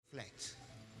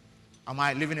Am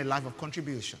I living a life of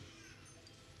contribution?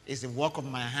 Is the work of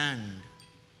my hand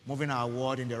moving our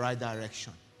world in the right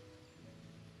direction?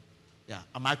 Yeah.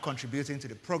 Am I contributing to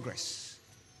the progress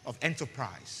of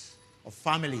enterprise, of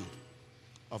family,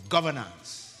 of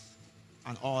governance,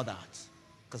 and all that?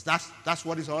 Because that's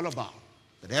what it's all about.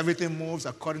 That everything moves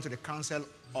according to the counsel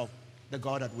of the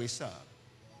God that we serve.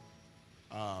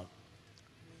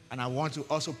 And I want to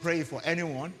also pray for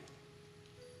anyone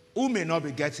who may not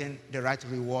be getting the right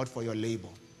reward for your labor,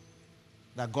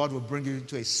 that God will bring you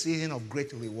into a season of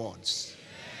great rewards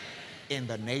in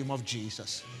the name of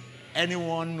Jesus.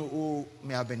 Anyone who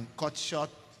may have been cut short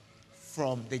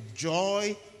from the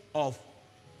joy of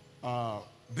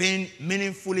being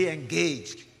meaningfully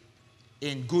engaged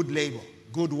in good labor,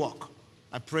 good work,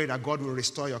 I pray that God will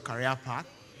restore your career path,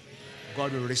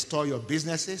 God will restore your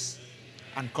businesses,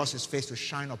 and cause His face to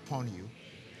shine upon you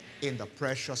in the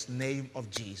precious name of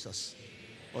Jesus.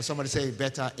 Or somebody say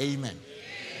better, amen.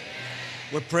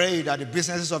 We pray that the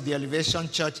businesses of the Elevation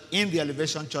Church in the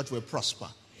Elevation Church will prosper.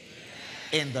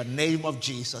 In the name of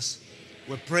Jesus.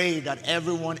 We pray that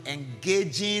everyone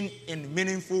engaging in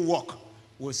meaningful work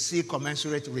will see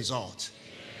commensurate results.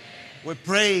 We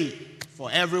pray for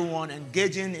everyone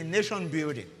engaging in nation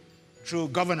building through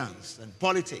governance and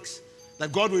politics,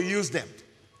 that God will use them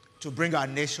to bring our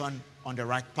nation on the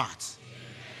right path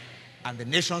and the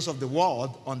nations of the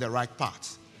world on the right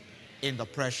path in the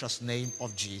precious name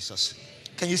of Jesus.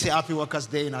 Can you say Happy Workers'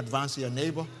 Day in advance to your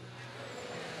neighbor?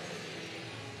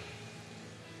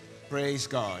 Praise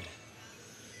God.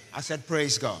 I said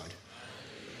praise God.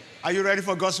 Are you ready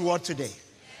for God's word today?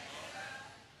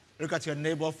 Look at your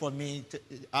neighbor for me.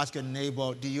 Ask your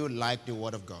neighbor, do you like the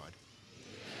word of God?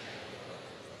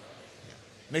 Yeah.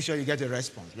 Make sure you get a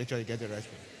response. Make sure you get a response.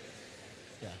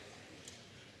 Yeah.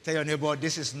 Tell your neighbor,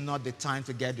 this is not the time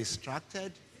to get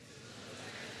distracted.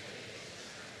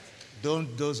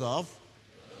 Don't doze off.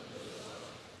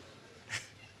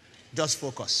 Just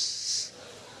focus.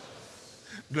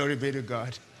 Glory be to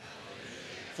God.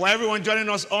 For everyone joining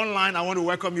us online, I want to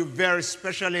welcome you very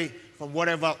specially from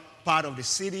whatever part of the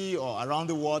city or around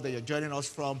the world that you're joining us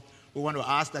from. We want to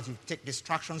ask that you take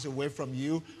distractions away from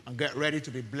you and get ready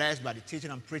to be blessed by the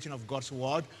teaching and preaching of God's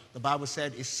word. The Bible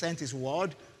said He sent His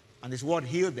word, and His word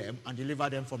healed them and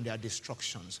delivered them from their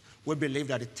destructions. We believe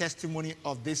that the testimony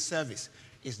of this service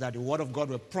is that the word of God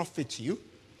will profit you.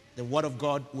 The word of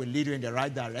God will lead you in the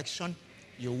right direction.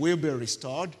 You will be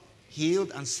restored,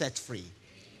 healed, and set free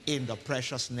in the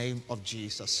precious name of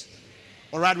Jesus.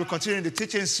 All right, we're continuing the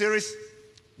teaching series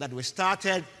that we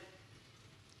started,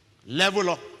 Level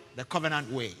Up the Covenant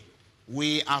Way.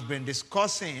 We have been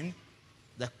discussing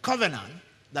the covenant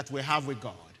that we have with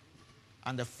God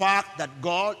and the fact that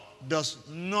God does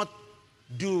not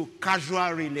do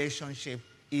casual relationship.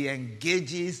 He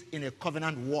engages in a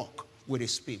covenant walk with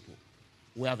His people.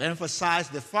 We have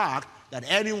emphasized the fact that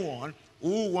anyone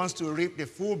who wants to reap the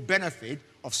full benefit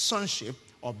of sonship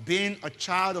or being a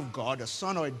child of God, a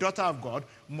son or a daughter of God,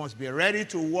 must be ready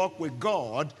to walk with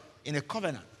God in a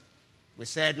covenant. We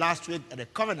said last week that a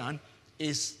covenant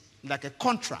is like a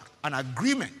contract, an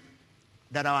agreement,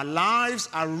 that our lives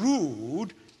are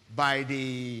ruled by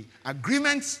the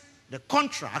agreements, the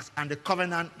contracts, and the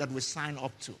covenant that we sign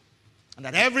up to. And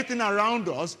that everything around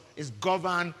us is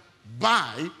governed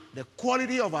by the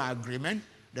quality of our agreement,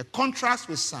 the contracts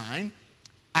we sign,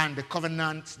 and the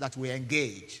covenants that we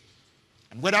engage.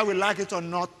 And whether we like it or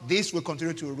not, this will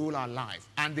continue to rule our life.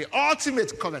 And the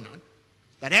ultimate covenant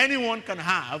that anyone can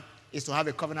have is to have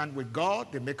a covenant with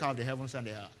God, the maker of the heavens and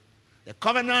the earth. The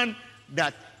covenant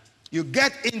that you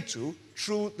get into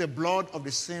through the blood of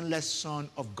the sinless Son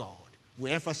of God.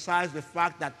 We emphasize the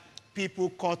fact that people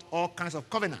cut all kinds of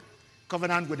covenant.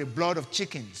 Covenant with the blood of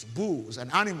chickens, bulls,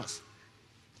 and animals.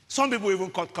 Some people even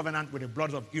cut covenant with the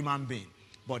blood of human beings.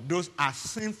 But those are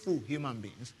sinful human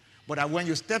beings. But when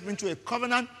you step into a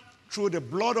covenant through the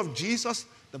blood of Jesus,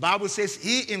 the Bible says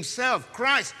He Himself,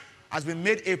 Christ, has been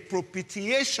made a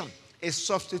propitiation, a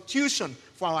substitution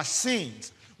for our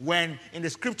sins. When in the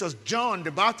scriptures John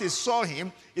the Baptist saw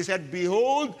Him, he said,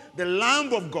 "Behold the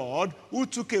Lamb of God who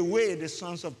took away the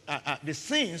sins of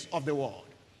the world."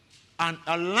 And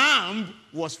a lamb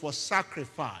was for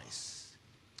sacrifice.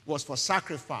 Was for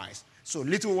sacrifice. So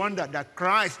little wonder that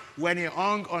Christ, when He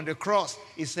hung on the cross,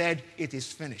 He said, "It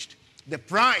is finished." The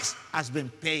price has been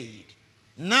paid.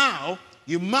 Now,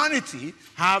 humanity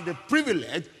have the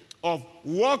privilege of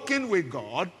walking with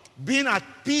God, being at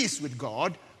peace with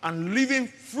God, and living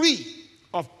free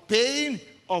of pain,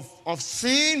 of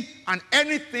sin, and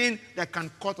anything that can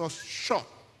cut us short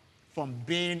from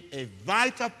being a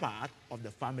vital part of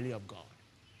the family of God.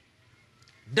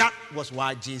 That was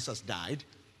why Jesus died.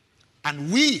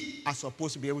 And we are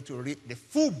supposed to be able to reap the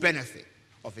full benefit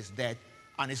of his death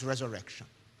and his resurrection.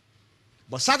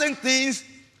 But certain things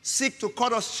seek to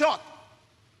cut us short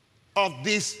of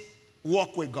this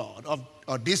walk with God,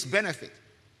 of this benefit.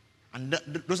 And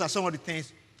those are some of the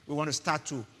things we want to start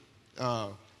to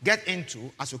get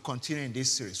into as we continue in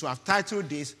this series. So I've titled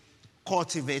this,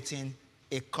 Cultivating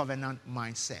a Covenant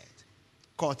Mindset.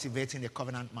 Cultivating a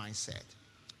Covenant Mindset.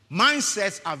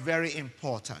 Mindsets are very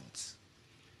important.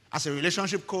 As a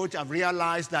relationship coach, I've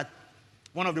realized that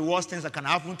one of the worst things that can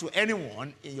happen to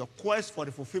anyone in your quest for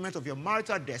the fulfillment of your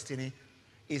marital destiny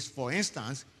is, for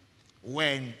instance,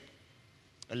 when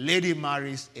a lady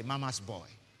marries a mama's boy.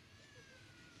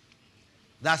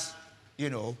 That's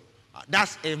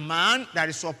a man that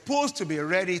is supposed to be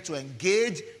ready to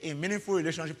engage in meaningful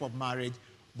relationship of marriage,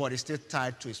 but is still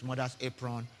tied to his mother's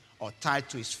apron or tied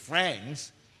to his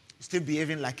friends, still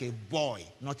behaving like a boy,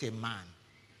 not a man.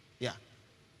 Yeah.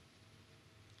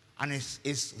 And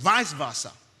it's vice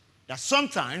versa. That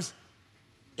sometimes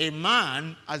a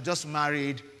man has just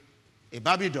married a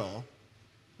Barbie doll,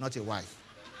 not a wife.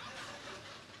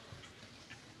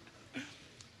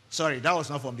 Sorry, that was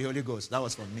not from the Holy Ghost. That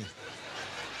was from me.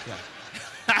 Yeah.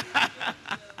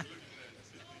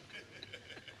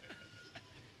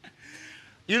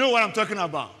 You know what I'm talking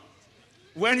about?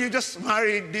 When you just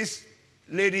marry this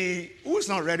lady who's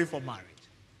not ready for marriage,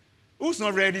 who's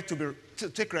not ready to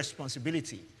take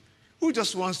responsibility, who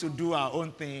just wants to do her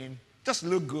own thing, just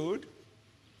look good,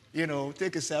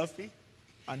 take a selfie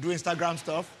and do Instagram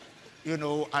stuff, and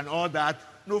all that.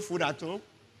 No food at home,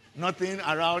 nothing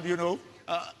around,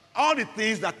 all the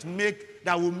things that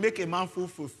will make a man feel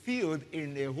fulfilled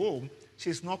in a home.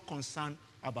 She's not concerned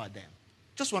about them.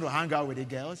 Just want to hang out with the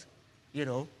girls,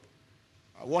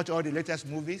 watch all the latest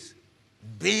movies,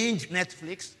 binge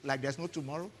Netflix like there's no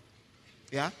tomorrow.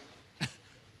 Yeah?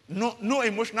 No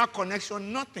emotional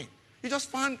connection, nothing. You just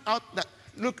find out that,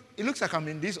 look, it looks like I'm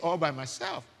in this all by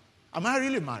myself. Am I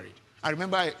really married? I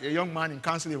remember a young man in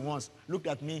counseling once looked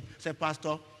at me, said,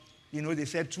 Pastor, they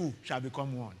said two shall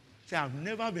become one. I said, I've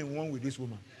never been one with this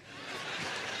woman.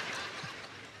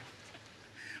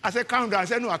 I said, calm down. I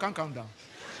said, no, I can't calm down.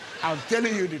 I'm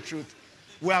telling you the truth.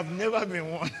 We have never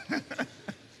been one.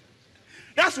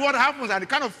 That's what happens, and the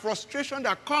kind of frustration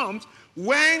that comes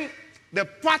when the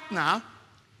partner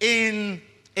in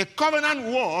a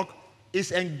covenant walk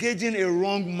is engaging a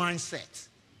wrong mindset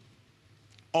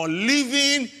or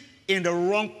living in the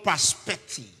wrong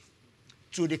perspective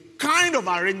to the kind of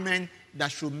arrangement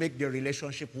that should make the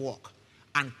relationship work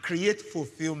and create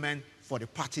fulfillment for the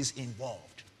parties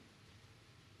involved.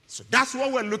 So that's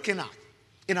what we're looking at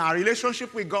in our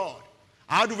relationship with God.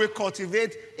 How do we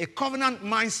cultivate a covenant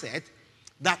mindset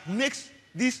that makes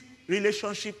this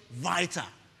relationship vital?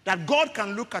 That God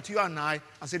can look at you and I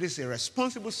and say, this is a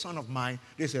responsible son of mine,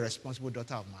 this is a responsible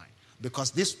daughter of mine.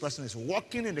 Because this person is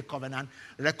walking in the covenant,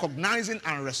 recognizing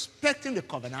and respecting the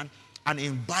covenant, and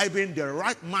imbibing the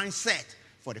right mindset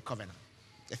for the covenant.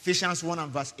 Ephesians 1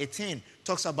 and verse 18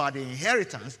 talks about the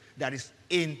inheritance that is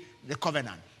in the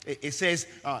covenant. It says,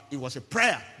 it was a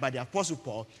prayer by the Apostle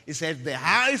Paul. It says, the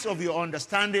eyes of your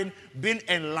understanding being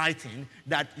enlightened,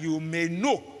 that you may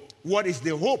know what is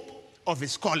the hope of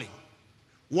his calling.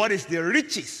 What is the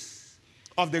riches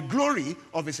of the glory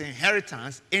of his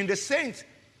inheritance in the saints?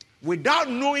 Without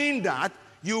knowing that,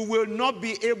 you will not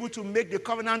be able to make the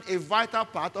covenant a vital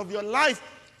part of your life.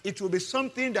 It will be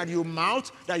something that you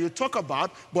mouth, that you talk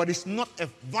about, but it's not a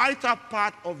vital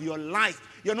part of your life.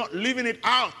 You're not living it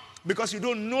out because you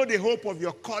don't know the hope of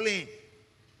your calling.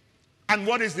 And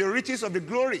what is the riches of the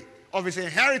glory of his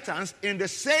inheritance in the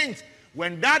saints?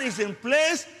 When that is in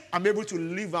place, I'm able to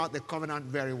live out the covenant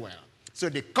very well. So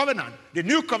the covenant, the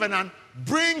new covenant,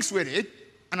 brings with it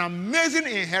an amazing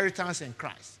inheritance in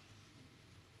Christ.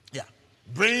 Yeah,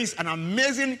 brings an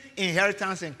amazing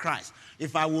inheritance in Christ.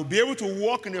 If I will be able to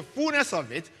walk in the fullness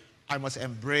of it, I must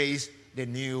embrace a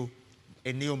new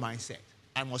mindset.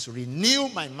 I must renew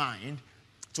my mind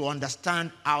to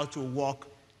understand how to walk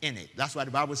in it. That's why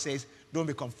the Bible says, don't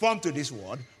be conformed to this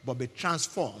world, but be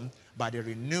transformed by the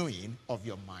renewing of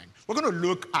your mind. We're going to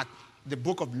look at the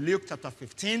book of Luke chapter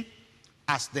 15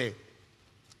 as the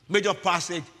major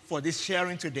passage for this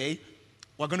sharing today.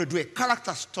 We're going to do a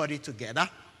character study together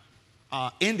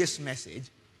in this message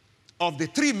of the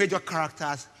three major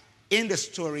characters in the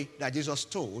story that Jesus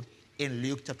told in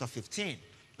Luke chapter 15.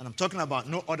 And I'm talking about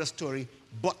no other story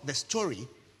but the story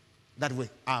that we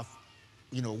have,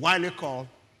 widely called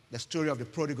the story of the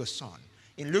prodigal son.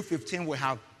 In Luke 15, we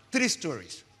have three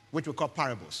stories, which we call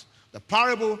parables. The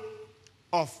parable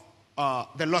of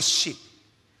the lost sheep,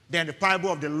 then the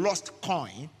parable of the lost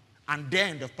coin, and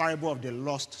then the parable of the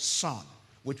lost son,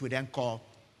 which we then call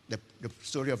the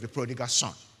story of the prodigal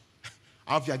son.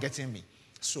 I hope you are getting me.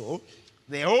 So,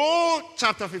 the whole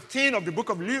chapter 15 of the book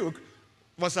of Luke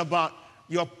was about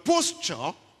your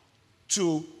posture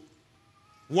to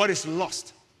what is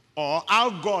lost, or how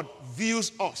God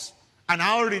views us, and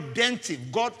how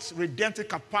redemptive, God's redemptive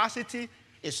capacity,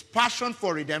 his passion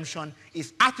for redemption,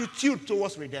 his attitude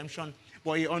towards redemption.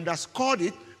 But he underscored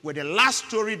it with the last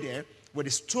story there, with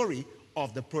the story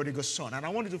of the prodigal son. And I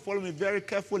want you to follow me very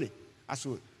carefully as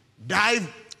we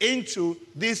dive into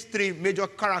these three major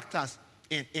characters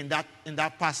in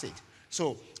that passage.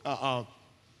 So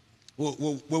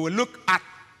we will look at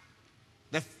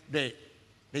the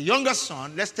younger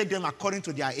son. Let's take them according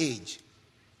to their age.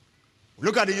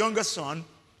 Look at the younger son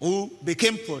who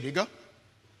became prodigal,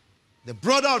 the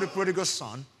brother of the prodigal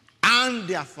son, and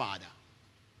their father.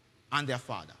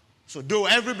 So though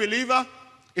every believer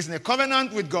is in a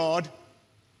covenant with God,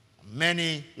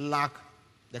 many lack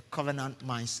the covenant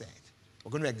mindset.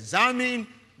 We're going to examine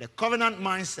the covenant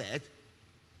mindset,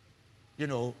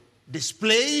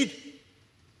 displayed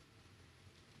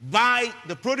by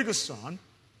the prodigal son,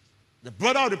 the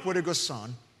brother of the prodigal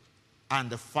son, and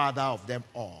the father of them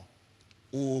all,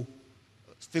 who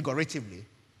figuratively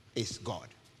is God.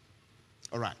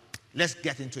 All right, let's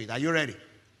get into it. Are you ready?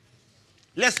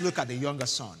 Let's look at the younger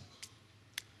son.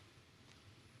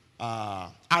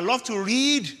 I love to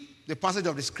read the passage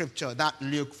of the scripture, that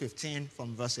Luke 15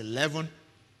 from verse 11.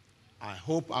 I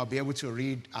hope I'll be able to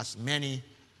read as many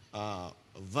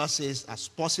verses as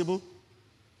possible.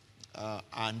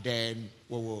 And then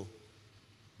we will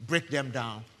break them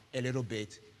down a little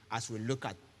bit as we look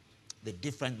at the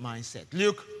different mindset.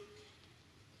 Luke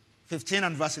 15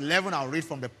 and verse 11, I'll read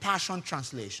from the Passion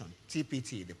Translation,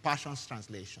 TPT, the Passion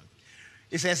Translation.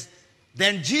 It says,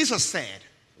 "Then Jesus said,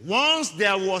 once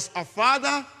there was a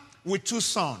father with two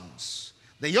sons.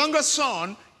 The younger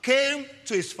son came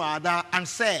to his father and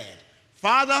said,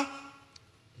 'Father,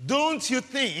 don't you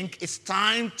think it's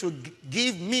time to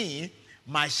give me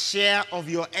my share of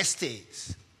your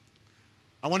estate?'"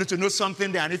 I want you to know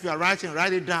something there, and if you are writing,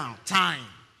 write it down.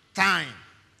 Time.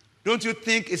 Don't you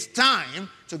think it's time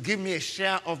to give me a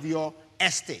share of your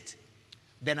estate?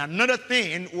 Then another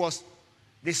thing was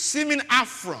the seeming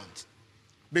affront,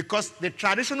 because the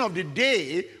tradition of the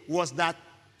day was that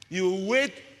you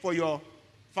wait for your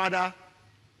father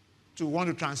to want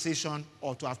to transition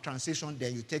or to have transitioned,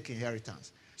 then you take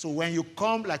inheritance. So when you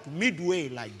come like midway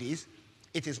like this,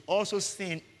 it is also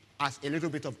seen as a little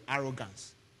bit of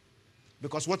arrogance.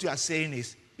 Because what you are saying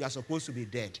is you are supposed to be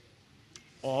dead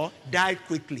or die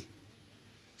quickly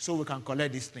so we can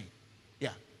collect this thing.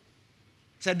 Yeah.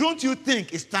 So don't you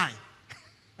think it's time?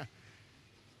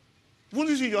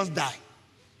 Wouldn't you just die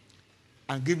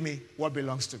and give me what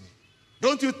belongs to me?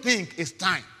 Don't you think it's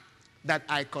time that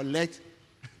I collect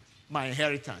my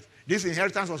inheritance? This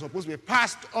inheritance was supposed to be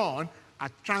passed on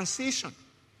at transition.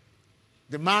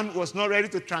 The man was not ready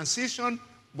to transition,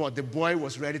 but the boy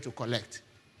was ready to collect.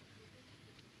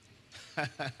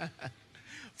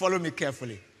 Follow me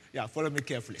carefully. Yeah, follow me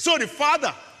carefully. So the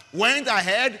father went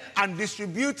ahead and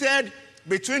distributed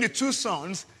between the two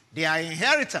sons their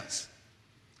inheritance.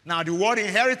 Now, the word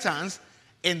inheritance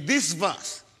in this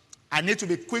verse, I need to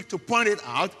be quick to point it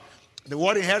out. The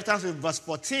word inheritance in verse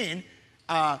 14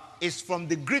 is from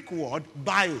the Greek word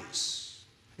bios.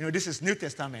 This is New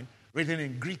Testament written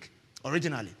in Greek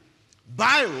originally.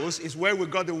 Bios is where we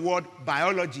got the word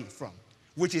biology from,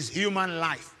 which is human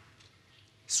life.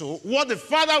 So what the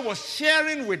father was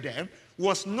sharing with them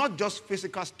was not just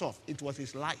physical stuff. It was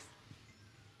his life.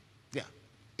 Yeah,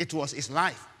 it was his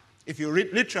life. If you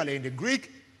read literally in the Greek,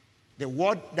 the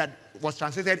word that was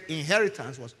translated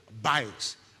inheritance was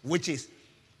bios, which is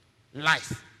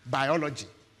life, biology,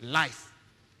 life.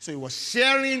 So he was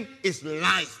sharing his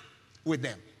life with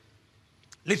them,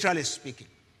 literally speaking.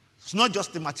 It's not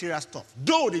just the material stuff.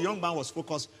 Though the young man was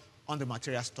focused on the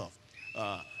material stuff.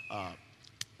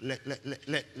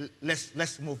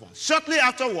 Let's move on. Shortly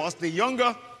afterwards, the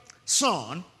younger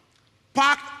son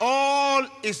packed all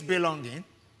his belongings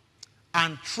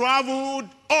and traveled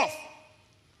off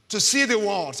to see the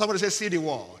world. Somebody say, see the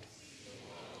world.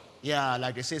 Yeah,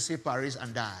 like they say, see Paris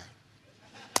and die.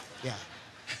 Yeah.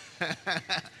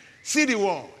 See the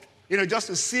world. Just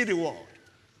to see the world.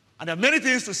 And there are many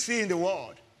things to see in the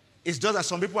world. It's just that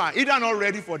some people are either not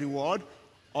ready for the world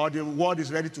or the world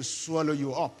is ready to swallow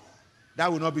you up. That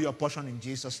will not be your portion in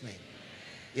Jesus' name.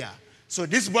 Yeah. So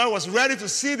this boy was ready to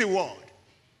see the world.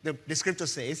 The scripture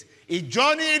says, he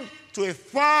journeyed to a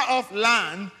far-off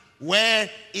land where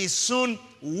he soon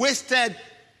wasted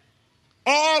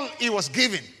all he was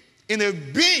given in a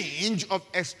binge of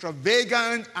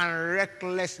extravagant and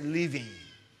reckless living.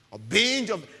 A binge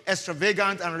of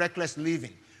extravagant and reckless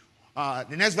living.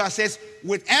 The next verse says,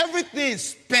 with everything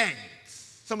spent.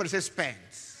 Somebody says spent.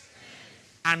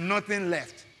 And nothing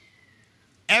left.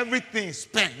 Everything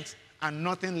spent and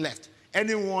nothing left.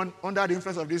 Anyone under the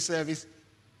influence of this service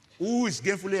who is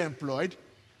gainfully employed,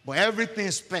 but everything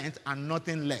spent and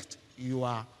nothing left, you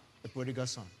are a prodigal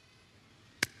son.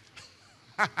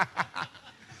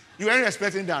 You weren't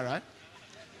expecting that, right?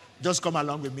 Just come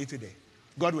along with me today.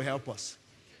 God will help us.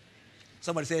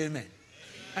 Somebody say amen.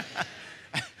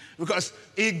 Because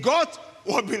he got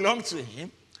what belonged to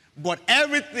him, but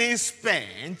everything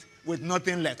spent with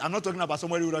nothing left. I'm not talking about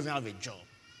somebody who doesn't have a job.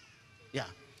 Yeah.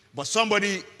 But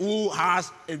somebody who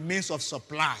has a means of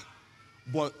supply.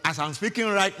 But as I'm speaking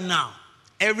right now,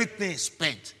 everything is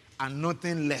spent and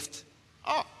nothing left.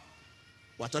 Oh,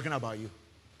 we're talking about you.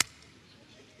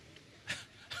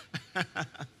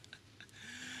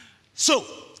 So,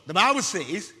 the Bible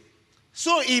says,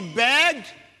 so he begged.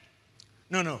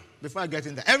 No, before I get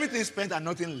in there, everything spent and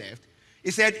nothing left.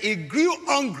 He said he grew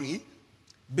hungry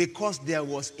because there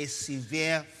was a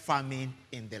severe famine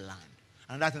in the land.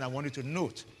 Another thing I want you to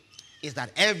note is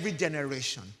that every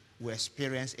generation will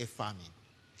experience a famine.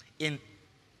 In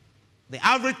the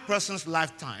average person's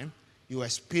lifetime, you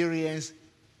experience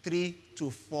 3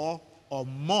 to 4 or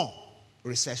more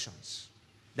recessions.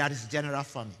 That is general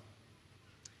famine.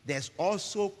 There's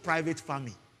also private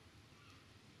famine,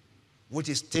 which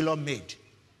is tailor-made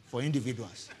for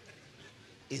individuals.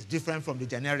 It's different from the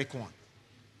generic one.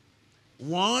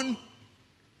 One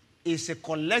is a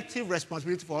collective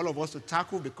responsibility for all of us to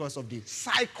tackle because of the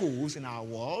cycles in our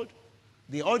world.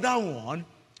 The other one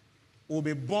will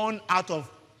be born out of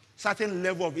certain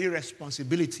level of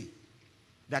irresponsibility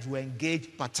that will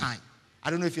engage part-time.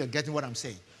 I don't know if you're getting what I'm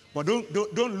saying. But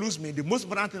don't lose me. The most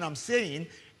important thing I'm saying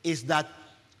is that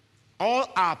all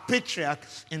our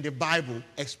patriarchs in the Bible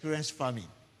experienced famine.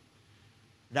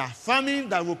 There are famine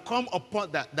that will come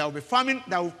upon that will be famine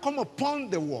that will come upon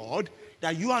the world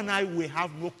that you and I will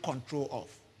have no control of.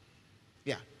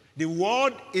 Yeah. The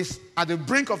world is at the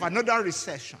brink of another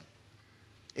recession.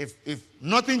 If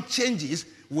nothing changes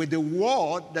with the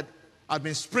war that has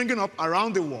been springing up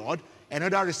around the world,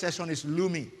 another recession is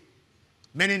looming.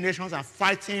 Many nations are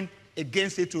fighting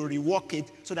against it to rework it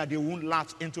so that they won't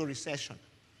lapse into recession.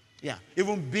 Yeah,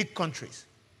 even big countries.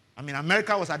 I mean,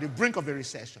 America was at the brink of a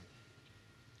recession.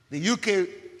 The UK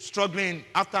struggling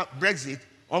after Brexit,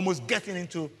 almost getting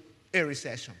into a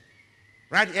recession.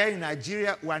 Right here in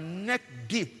Nigeria, we're neck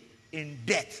deep in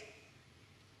debt.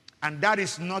 And that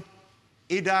is not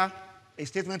either a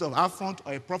statement of affront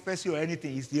or a prophecy or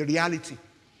anything. It's the reality.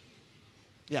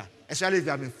 Yeah, especially if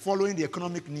you have been following the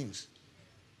economic news.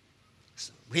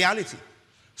 It's reality.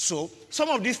 So, some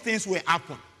of these things will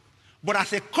happen. But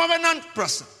as a covenant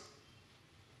person,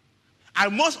 I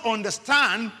must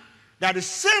understand that the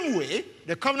same way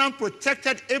the covenant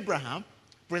protected Abraham,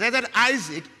 protected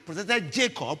Isaac, protected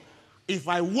Jacob, if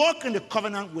I walk in the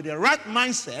covenant with the right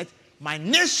mindset, my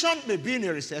nation may be in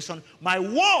a recession, my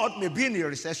world may be in a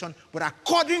recession, but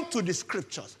according to the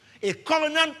scriptures, a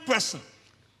covenant person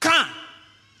can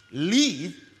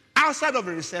live outside of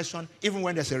a recession even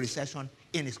when there's a recession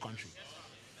in his country.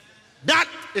 That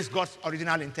is God's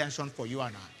original intention for you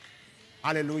and I.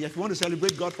 Hallelujah. If you want to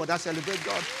celebrate God for that, celebrate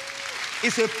God.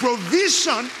 It's a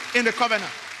provision in the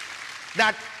covenant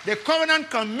that the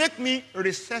covenant can make me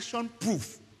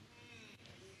recession-proof.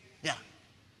 Yeah.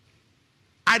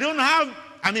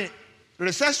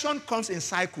 Recession comes in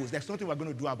cycles. There's nothing we're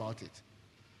going to do about it.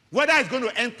 Whether it's going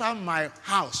to enter my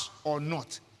house or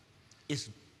not is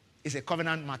a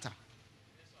covenant matter.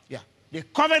 Yeah. The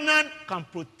covenant can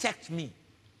protect me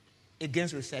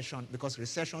against recession because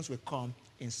recessions will come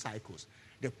in cycles.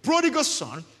 The prodigal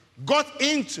son got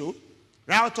into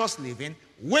riotous living,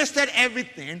 wasted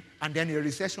everything, and then a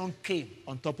recession came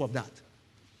on top of that.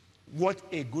 What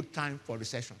a good time for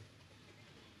recession.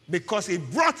 Because it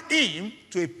brought him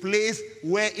to a place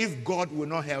where if God will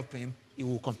not help him, he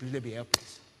will completely be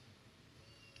helpless.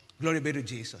 Glory be to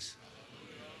Jesus.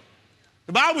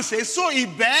 The Bible says, so he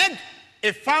begged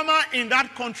a farmer in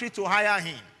that country to hire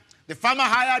him. The farmer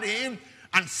hired him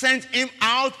and sent him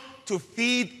out to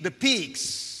feed the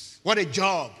pigs. What a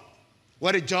job.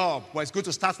 What a job. Well, it's good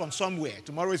to start from somewhere.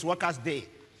 Tomorrow is workers' day.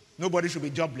 Nobody should be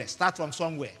jobless. Start from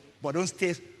somewhere. But don't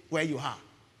stay where you are.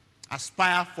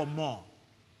 Aspire for more.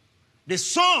 The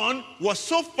son was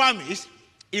so famished,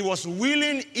 he was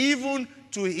willing even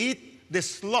to eat the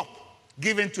slop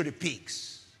given to the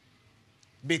pigs.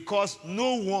 Because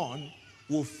no one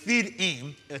will feed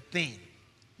him a thing.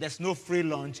 There's no free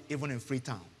lunch even in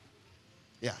Freetown.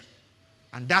 Yeah.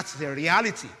 And that's the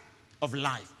reality of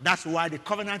life. That's why the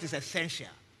covenant is essential.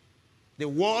 The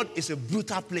world is a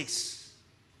brutal place.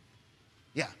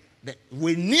 Yeah.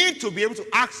 We need to be able to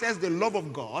access the love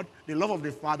of God, the love of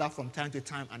the Father from time to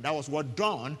time. And that was what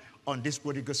dawned on this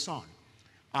prodigal son.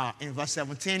 In verse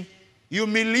 17,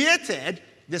 humiliated,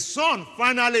 the son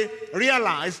finally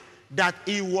realized that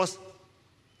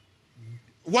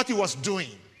what he was doing.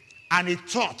 And he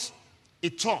thought,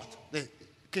 the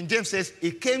King James says,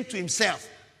 he came to himself.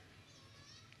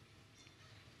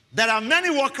 There are many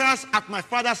workers at my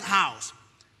father's house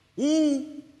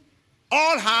who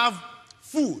all have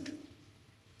food.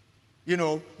 You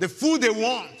know, the food they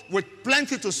want with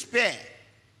plenty to spare.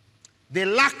 They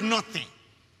lack nothing,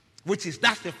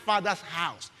 that's the father's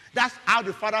house. That's how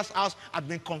the father's house has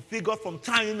been configured from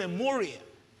time immemorial.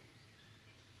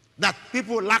 That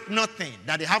people lack nothing,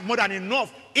 that they have more than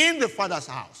enough in the father's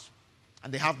house.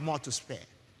 And they have more to spare.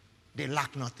 They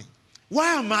lack nothing.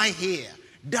 Why am I here,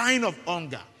 dying of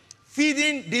hunger,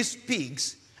 feeding these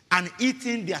pigs and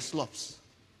eating their slops?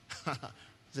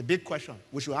 It's a big question.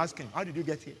 We should ask him, how did you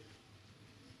get here?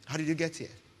 How did you get here?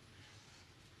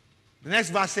 The next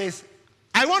verse says,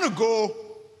 I want to go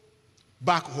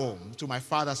back home to my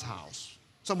father's house.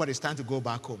 Somebody's trying to go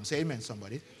back home. Say amen,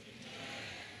 somebody. Amen.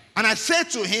 And I said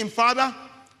to him, Father,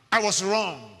 I was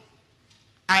wrong.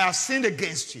 I have sinned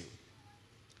against you.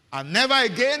 I'll never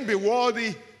again be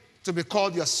worthy to be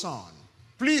called your son.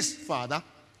 Please, Father,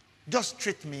 just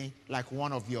treat me like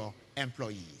one of your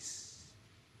employees.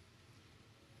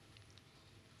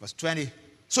 Verse 20.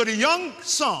 So the young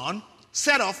son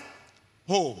set off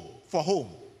home.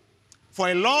 For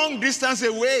a long distance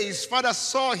away, his father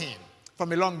saw him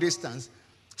from a long distance,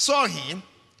 saw him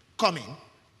coming,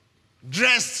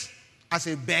 dressed as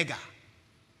a beggar,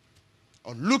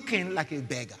 or looking like a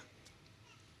beggar.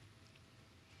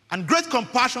 And great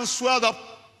compassion swelled up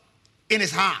in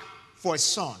his heart for his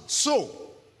son.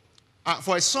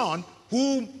 For his son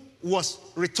who was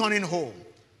returning home.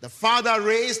 The father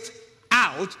raced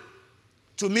out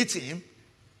to meet him,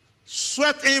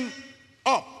 swept him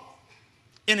up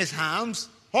in his arms,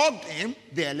 hugged him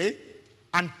dearly,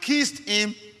 and kissed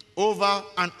him over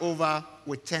and over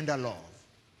with tender love.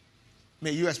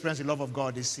 May you experience the love of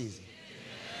God this season.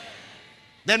 Amen.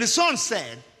 Then the son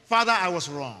said, Father, I was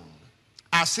wrong.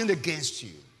 I sinned against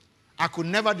you. I could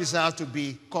never desire to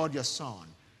be called your son.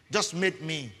 Just make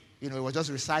me, he was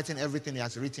just reciting everything he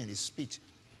has written in his speech.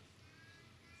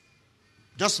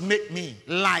 Just make me,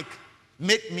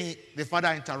 the father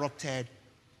interrupted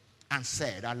and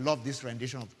said, I love this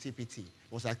rendition of TPT. It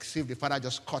was like if the father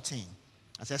just cut in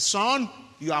and said, son,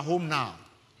 you are home now.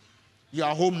 You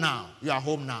are home now. You are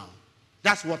home now.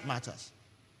 That's what matters.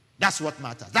 That's what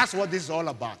matters. That's what this is all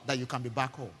about, that you can be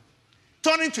back home.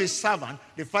 Turning to his servant,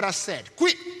 the father said,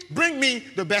 quick, bring me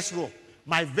the best robe,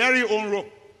 my very own robe.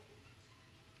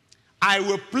 I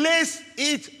will place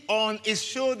it on his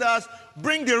shoulders.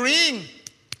 Bring the ring,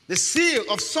 the seal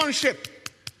of sonship.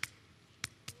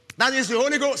 That is the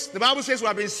Holy Ghost. The Bible says we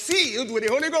have been sealed with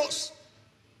the Holy Ghost.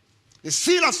 The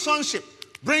seal of sonship.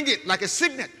 Bring it like a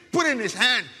signet. Put it in his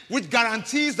hand, which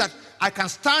guarantees that I can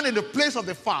stand in the place of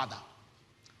the Father.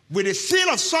 With the seal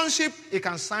of sonship, he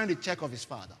can sign the check of his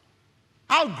Father.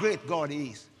 How great God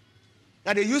is.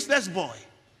 That a useless boy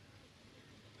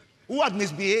who had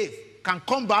misbehaved can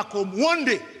come back home one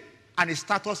day and his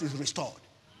status is restored.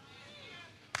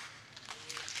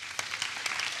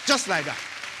 Just like that.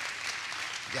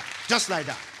 Yeah, just like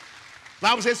that. The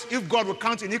Bible says, if God will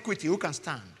count iniquity, who can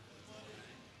stand?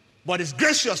 But it's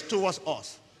gracious towards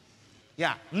us.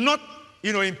 Yeah, not,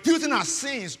 imputing our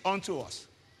sins unto us.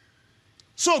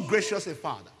 So gracious a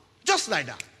Father. Just like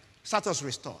that. Status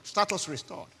restored. Status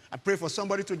restored. I pray for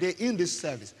somebody today in this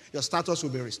service. Your status will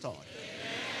be restored.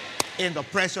 Amen. In the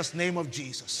precious name of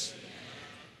Jesus. Amen.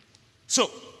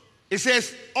 So, it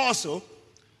says also,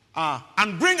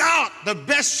 and bring out the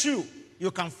best shoe you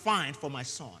can find for my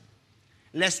son.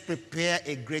 Let's prepare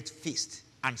a great feast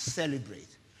and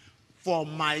celebrate. For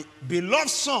my beloved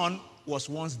son was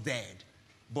once dead,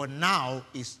 but now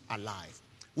is alive.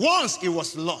 Once he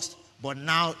was lost, but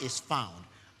now is found.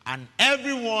 And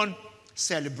everyone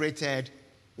celebrated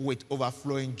with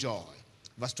overflowing joy.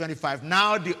 Verse 25.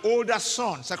 Now the older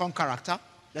son, second character.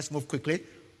 Let's move quickly.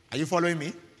 Are you following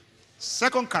me?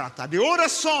 Second character. The older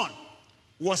son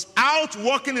was out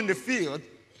walking in the field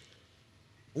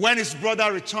when his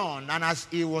brother returned. And as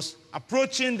he was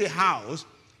approaching the house,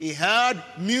 he heard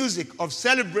music of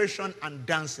celebration and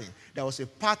dancing. There was a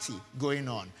party going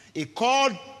on. He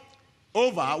called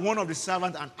over one of the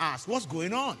servants and asked, what's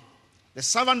going on? The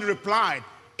servant replied,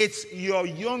 it's your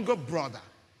younger brother.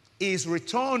 is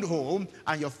returned home,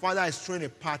 and your father is throwing a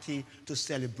party to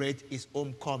celebrate his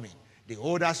homecoming. The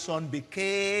older son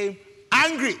became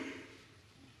angry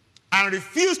and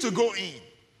refused to go in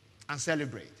and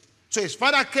celebrate. So his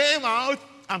father came out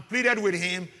and pleaded with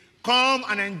him, come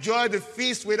and enjoy the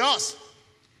feast with us.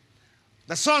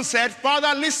 The son said,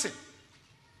 Father, listen.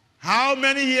 How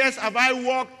many years have I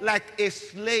walked like a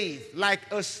slave,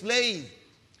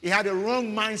 He had a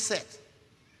wrong mindset.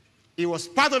 He was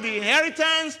part of the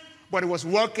inheritance, but he was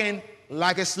working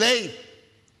like a slave,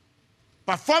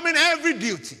 performing every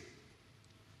duty.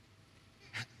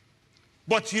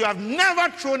 But you have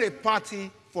never thrown a party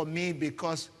for me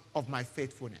because of my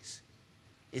faithfulness.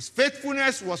 His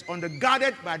faithfulness was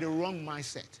undergirded by the wrong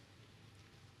mindset.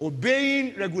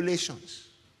 Obeying regulations,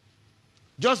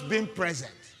 just being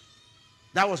present.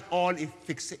 That was all it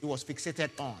was fixated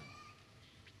on.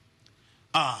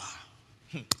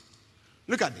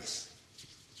 Look at this.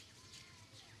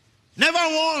 Never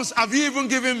once have you even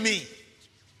given me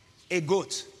a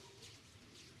goat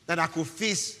that I could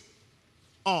feast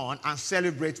on and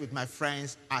celebrate with my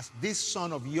friends as this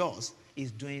son of yours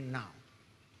is doing now.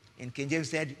 And King James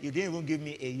said, you didn't even give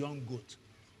me a young goat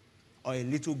or a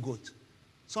little goat.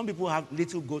 Some people have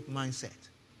little goat mindset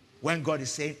when God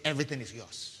is saying everything is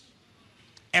yours.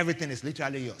 Everything is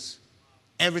literally yours.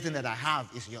 Everything that I have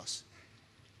is yours.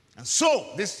 And so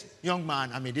this young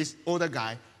man, this older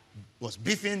guy, was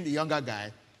beefing the younger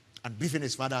guy and beefing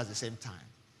his father at the same time.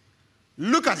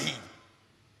 Look at him.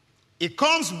 He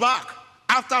comes back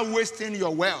after wasting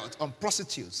your wealth on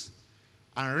prostitutes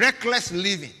and reckless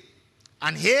living.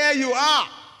 And here you are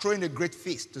throwing a great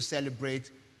feast to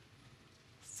celebrate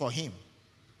for him.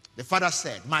 The father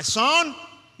said, my son,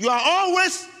 you are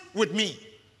always with me,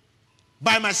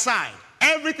 by my side.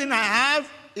 Everything I have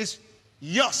is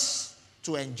yours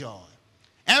to enjoy.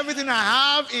 Everything I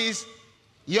have is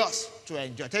yours to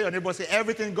enjoy. Tell your neighbor, say,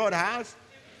 everything God has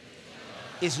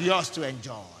is yours to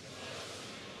enjoy.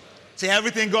 Say,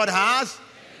 everything God has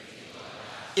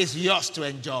is yours to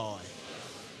enjoy.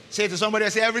 Say to somebody,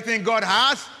 say, everything God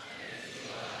has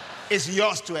is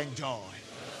yours to enjoy.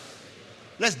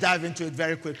 Let's dive into it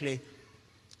very quickly.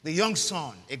 The young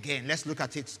son, again, let's look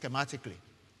at it schematically.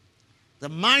 The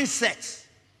mindset.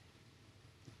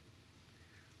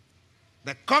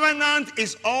 The covenant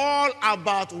is all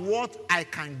about what I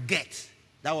can get.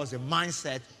 That was the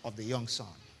mindset of the young son.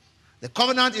 The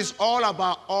covenant is all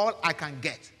about all I can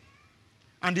get.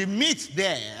 And the meat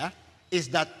there is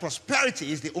that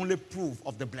prosperity is the only proof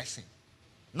of the blessing.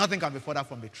 Nothing can be further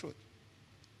from the truth.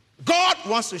 God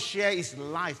wants to share his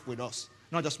life with us,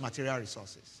 not just material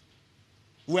resources.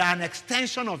 We are an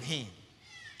extension of him.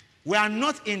 We are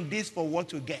not in this for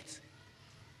what we get.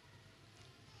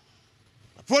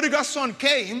 The prodigal son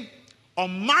came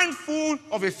unmindful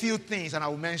of a few things, and I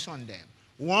will mention them.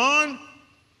 One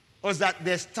was that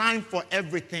there's time for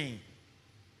everything.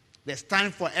 There's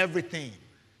time for everything.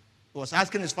 He was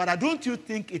asking his father, don't you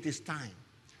think it is time?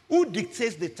 Who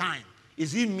dictates the time?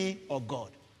 Is it me or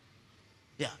God?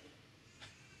 Yeah.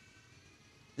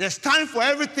 There's time for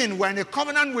everything. We're in a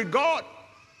covenant with God.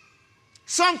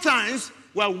 Sometimes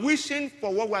we're wishing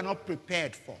for what we're not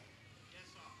prepared for. Yes,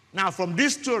 now, from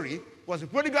this story, was the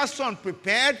prodigal son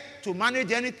prepared to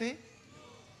manage anything?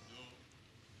 No.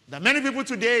 There are many people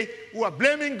today who are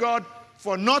blaming God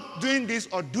for not doing this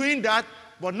or doing that,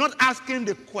 but not asking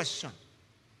the question,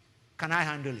 can I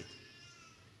handle it?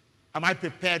 Am I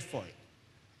prepared for it?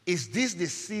 Is this the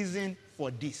season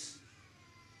for this?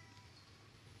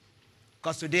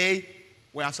 Because today,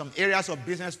 we have some areas of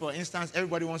business, for instance,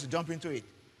 everybody wants to jump into it.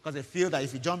 Because they feel that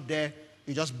if you jump there,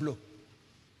 you just blow.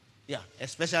 Yeah,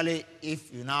 especially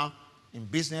if you're now in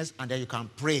business and then you can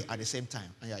pray at the same time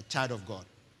and you're a child of God.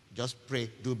 Just pray,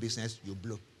 do business, you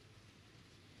blow.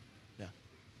 Yeah.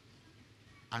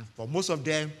 And for most of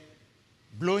them,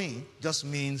 blowing just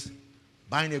means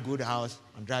buying a good house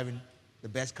and driving the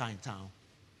best car in town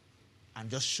and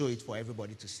just show it for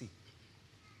everybody to see.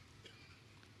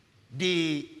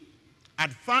 The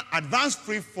advanced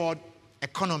free-fall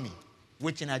economy,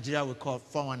 which in Nigeria we call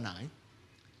 419,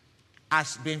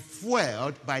 has been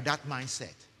fueled by that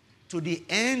mindset to the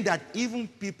end that even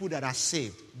people that are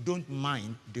saved don't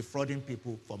mind defrauding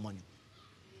people for money.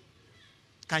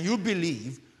 Can you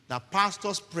believe that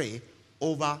pastors pray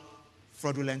over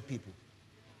fraudulent people?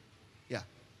 Yeah.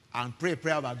 And pray a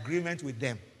prayer of agreement with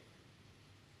them.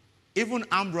 Even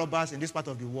armed robbers in this part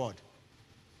of the world,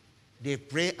 they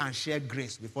pray and share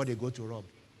grace before they go to rob.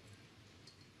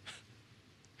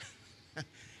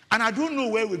 And I don't know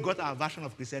where we got our version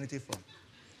of Christianity from.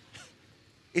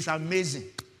 It's amazing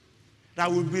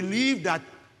that we believe that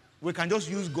we can just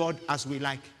use God as we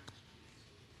like.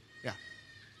 Yeah.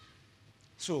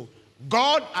 So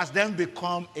God has then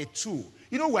become a tool.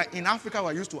 You know, in Africa,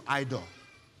 we're used to idol.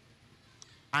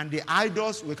 And the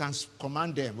idols, we can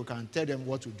command them. We can tell them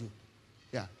what to do.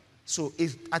 Yeah. So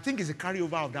I think it's a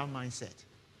carryover of that mindset.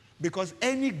 Because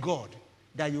any God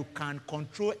that you can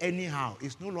control anyhow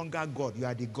is no longer God. You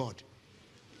are the God.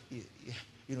 You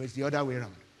know, it's the other way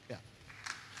around. Yeah.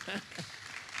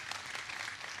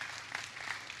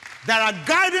 There are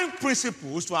guiding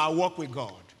principles to our work with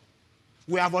God.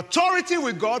 We have authority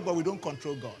with God, but we don't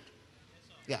control God.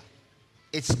 Yeah.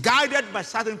 It's guided by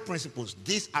certain principles,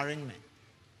 this arrangement.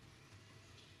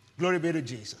 Glory be to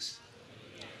Jesus.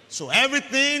 So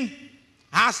everything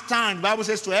has time. The Bible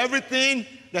says to everything,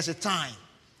 there's a time.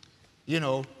 You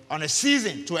know, on a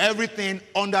season, to everything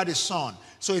under the sun.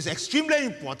 So it's extremely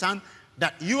important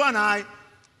that you and I,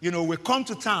 you know, we come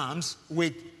to terms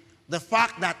with the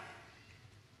fact that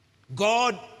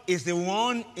God is the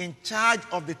one in charge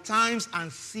of the times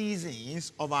and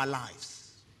seasons of our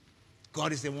lives.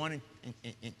 God is the one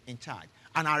in charge.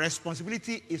 And our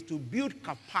responsibility is to build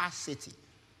capacity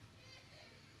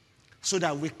so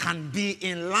that we can be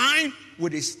in line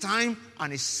with his time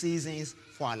and his seasons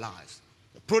for our lives.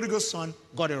 The prodigal son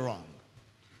got it wrong.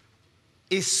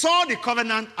 He saw the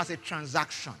covenant as a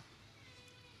transaction.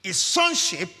 His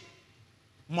sonship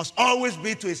must always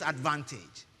be to his advantage.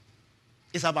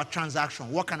 It's about transaction.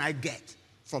 What can I get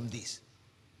from this?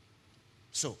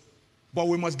 So, but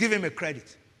we must give him a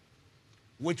credit,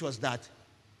 which was that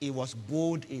he was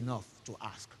bold enough to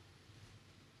ask.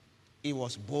 He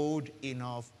was bold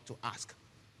enough to ask.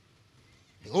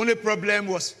 The only problem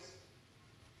was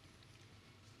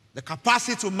the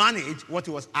capacity to manage what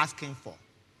he was asking for.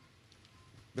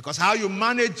 Because how you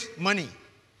manage money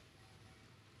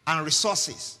and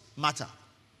resources matter.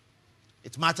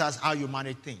 It matters how you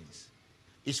manage things.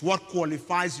 It's what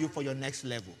qualifies you for your next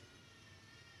level.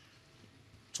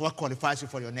 It's what qualifies you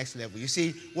for your next level. You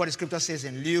see what the scripture says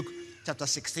in Luke chapter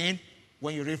 16,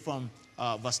 when you read from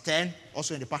verse 10,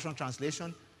 also in the Passion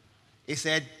Translation. It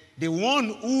said, the one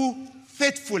who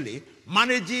faithfully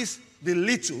manages the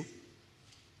little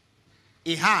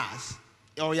he has,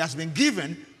 or he has been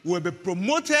given, will be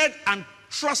promoted and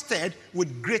trusted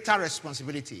with greater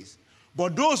responsibilities.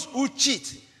 But those who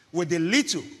cheat with the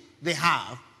little they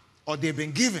have, or they've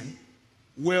been given,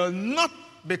 will not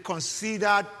be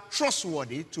considered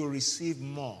trustworthy to receive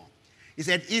more. He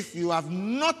said, if you have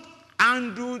not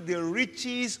handled the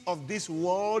riches of this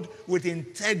world with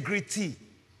integrity,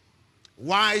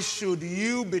 why should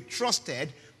you be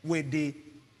trusted with the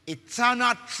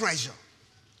eternal treasure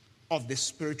of the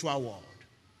spiritual world?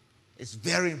 It's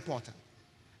very important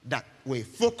that we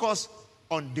focus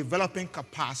on developing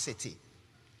capacity.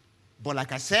 But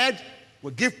like I said,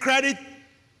 we give credit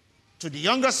to the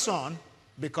younger son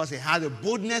because he had the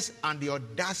boldness and the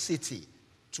audacity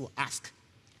to ask.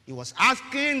 He was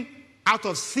asking out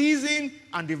of season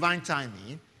and divine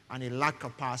timing, and he lacked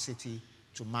capacity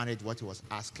to manage what he was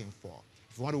asking for.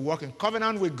 If you want to work in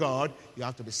covenant with God, you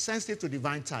have to be sensitive to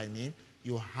divine timing.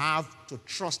 You have to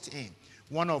trust him.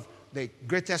 One of the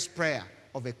greatest prayer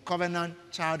of a covenant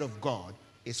child of God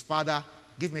is, Father,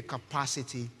 give me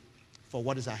capacity for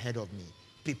what is ahead of me.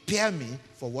 Prepare me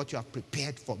for what you have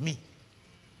prepared for me.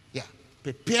 Yeah,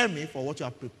 prepare me for what you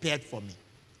have prepared for me.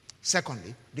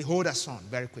 Secondly, the older son,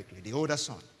 very quickly, the older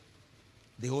son.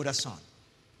 The older son.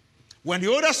 When the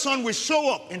older son will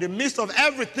show up in the midst of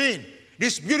everything,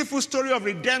 this beautiful story of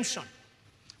redemption,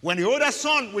 when the older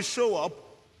son will show up,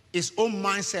 his own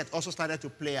mindset also started to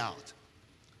play out.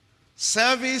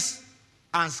 Service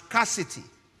and scarcity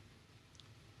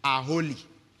are holy.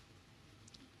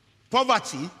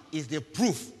 Poverty is the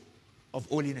proof of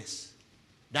holiness.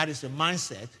 That is the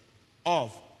mindset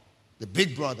of the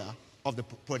big brother of the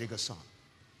prodigal son.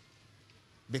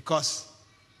 Because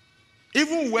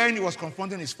even when he was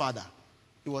confronting his father,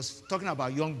 he was talking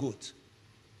about young goat.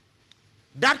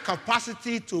 That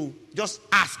capacity to just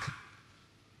ask,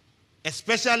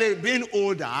 especially being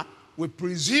older, we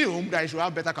presume that he should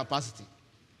have better capacity.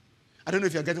 I don't know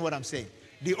if you're getting what I'm saying.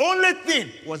 The only thing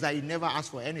was that he never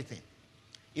asked for anything.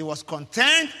 He was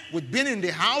content with being in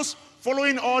the house,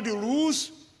 following all the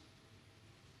rules,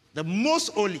 the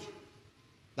most holy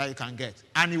that you can get.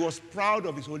 And he was proud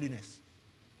of his holiness.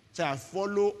 So I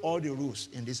follow all the rules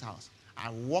in this house. I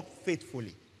walk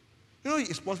faithfully. You know,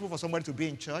 it's possible for somebody to be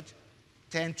in church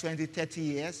 10, 20, 30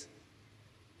 years,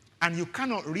 and you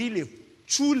cannot really,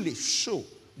 truly show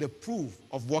the proof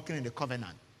of walking in the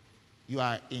covenant. You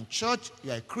are in church,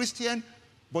 you are a Christian,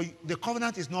 but the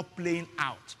covenant is not playing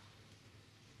out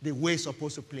the way it's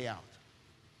supposed to play out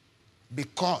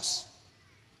because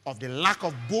of the lack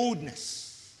of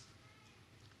boldness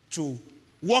to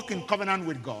walk in covenant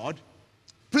with God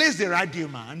place the right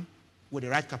demand with the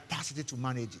right capacity to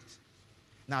manage it.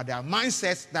 Now, there are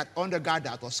mindsets that undergird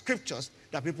that, or scriptures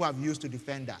that people have used to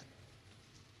defend that.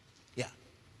 Yeah.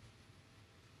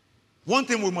 One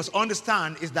thing we must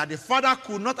understand is that the father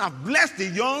could not have blessed the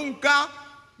younger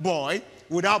boy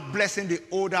without blessing the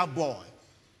older boy.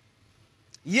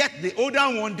 Yet the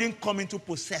older one didn't come into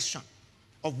possession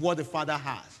of what the father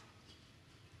has.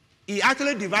 He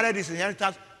actually divided his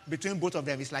inheritance between both of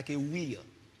them. It's like a wheel.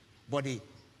 But the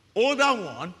older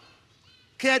one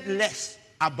cared less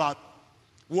about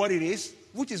what it is,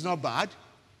 which is not bad.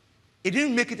 He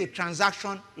didn't make it a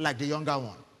transaction like the younger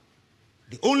one.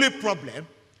 The only problem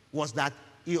was that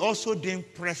he also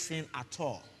didn't press in at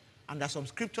all. And there are some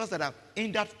scriptures that have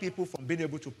hindered people from being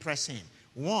able to press in.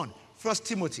 1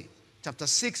 Timothy chapter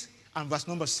 6 and verse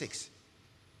number 6.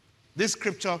 This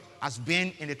scripture has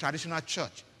been in the traditional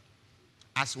church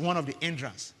as one of the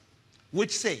hindrances,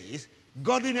 which says,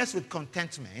 godliness with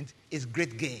contentment is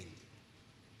great gain.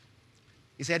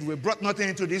 He said, we brought nothing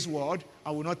into this world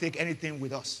and will not take anything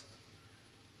with us.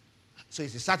 So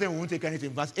it's certain we won't take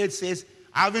anything. Verse 8 says,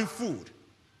 having food.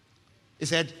 He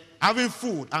said, having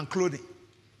food and clothing.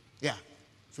 Yeah.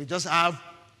 If we just have,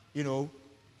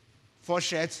 4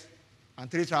 shirts and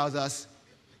 3 trousers,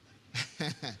 he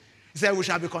said, we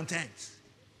shall be content.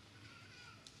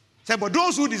 He said, but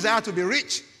those who desire to be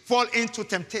rich fall into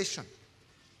temptation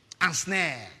and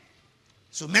snare.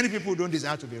 So many people don't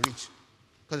desire to be rich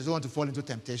because they don't want to fall into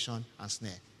temptation and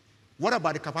snare. What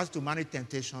about the capacity to manage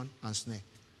temptation and snare?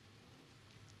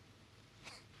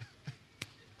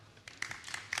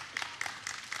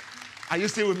 Are you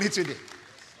still with me today?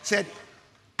 Said,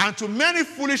 and to many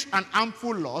foolish and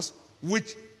harmful laws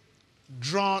which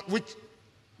drown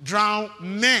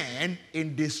men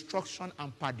in destruction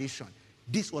and perdition.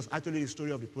 This was actually the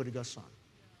story of the prodigal son.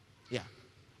 Yeah.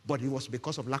 But it was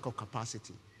because of lack of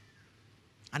capacity.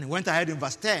 And he went ahead in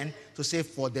verse 10 to say,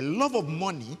 for the love of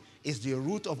money is the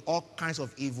root of all kinds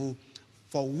of evil,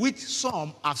 for which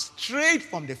some have strayed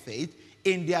from the faith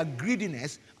in their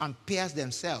greediness and pierced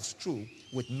themselves through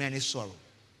with many sorrow.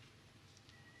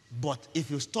 But if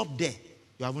you stop there,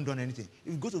 you haven't done anything.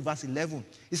 If you go to verse 11,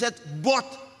 he said, but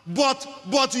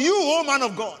you, O man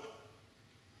of God,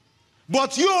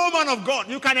 but you, O man of God,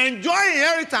 you can enjoy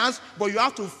inheritance, but you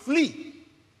have to flee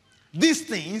these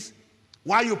things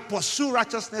while you pursue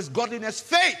righteousness, godliness,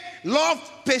 faith,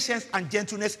 love, patience, and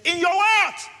gentleness in your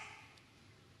heart.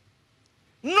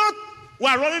 Not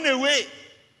while running away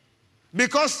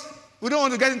because we don't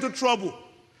want to get into trouble.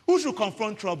 Who should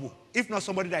confront trouble if not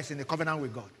somebody that is in a covenant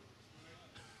with God?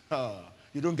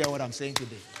 You don't get what I'm saying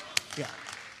today. Yeah.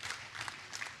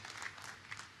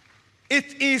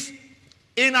 It is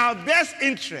in our best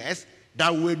interest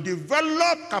that we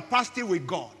develop capacity with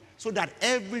God so that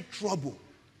every trouble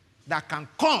that can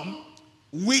come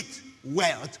with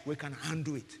wealth, we can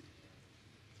handle it.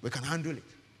 We can handle it.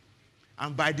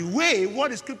 And by the way,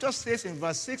 what the scripture says in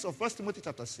verse 6 of 1 Timothy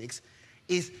chapter 6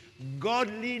 is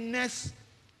godliness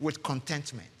with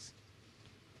contentment.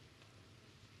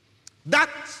 That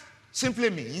simply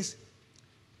means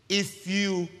if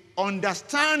you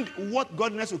understand what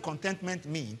godliness with contentment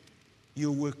means,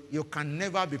 you can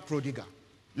never be prodigal.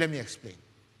 Let me explain.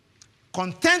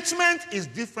 Contentment is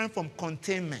different from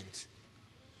containment.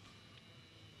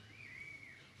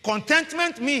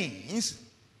 Contentment means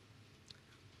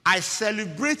I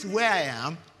celebrate where I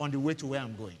am on the way to where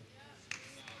I'm going.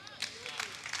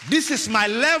 This is my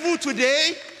level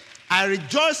today. I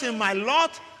rejoice in my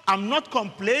lot. I'm not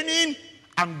complaining.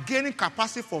 I'm gaining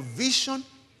capacity for vision,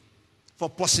 for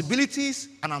possibilities,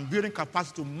 and I'm building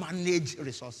capacity to manage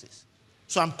resources.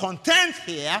 So I'm content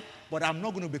here, but I'm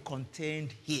not going to be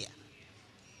contained here.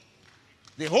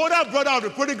 The older brother of the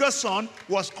prodigal son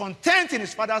was content in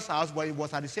his father's house, but he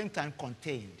was at the same time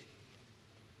contained.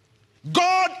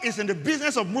 God is in the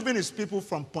business of moving his people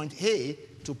from point A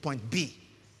to point B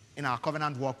in our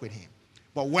covenant walk with him.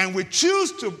 But when we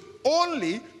choose to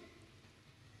only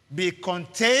be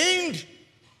contained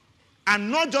and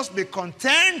not just be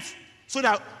content so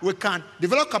that we can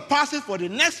develop capacity for the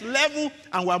next level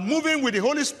and we're moving with the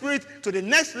Holy Spirit to the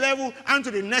next level and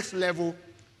to the next level,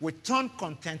 we turn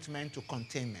contentment to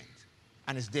containment.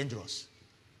 And it's dangerous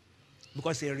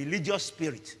because it's a religious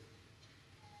spirit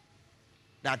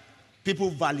that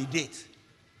people validate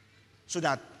so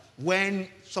that when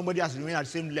somebody has remained at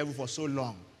the same level for so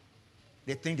long,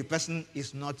 they think the person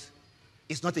is not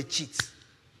a cheat.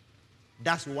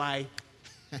 That's why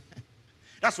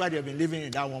they've been living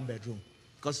in that one bedroom,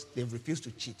 because they've refused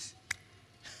to cheat.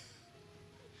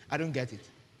 I don't get it.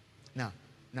 No.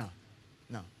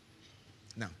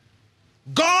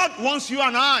 God wants you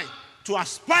and I to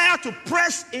aspire to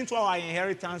press into our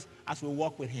inheritance as we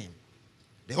walk with him.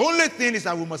 The only thing is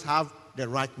that we must have the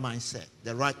right mindset.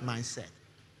 The right mindset.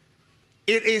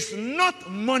 It is not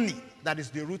money that is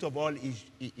the root of all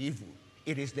evil.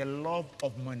 It is the love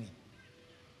of money.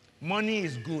 Money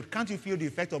is good. Can't you feel the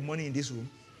effect of money in this room?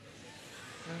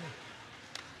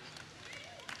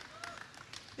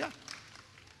 Yeah.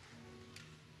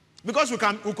 Because we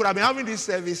could have been having this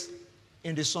service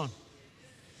in the sun.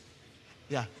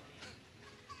 Yeah.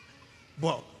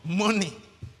 But money.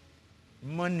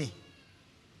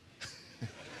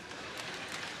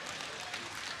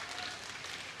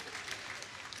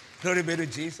 Glory be to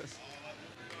Jesus.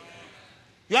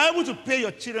 You are able to pay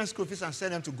your children's school fees and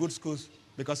send them to good schools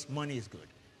because money is good.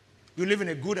 You live in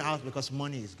a good house because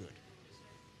money is good.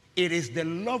 It is the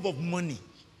love of money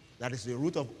that is the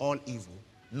root of all evil,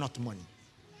 not money.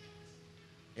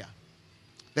 Yeah.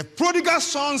 The prodigal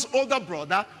son's older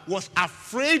brother was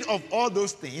afraid of all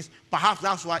those things. Perhaps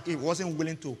that's why he wasn't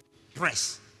willing to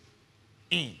press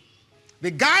in.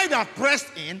 The guy that pressed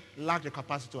in lacked the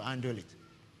capacity to handle it.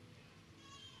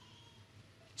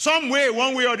 Some way,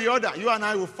 one way or the other, you and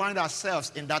I will find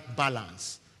ourselves in that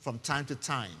balance from time to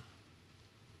time.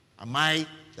 Am I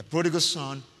the prodigal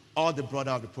son or the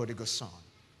brother of the prodigal son?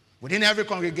 Within every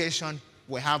congregation,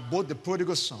 we have both the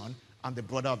prodigal son and the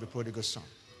brother of the prodigal son.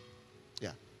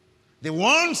 Yeah. The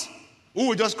ones who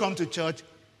will just come to church,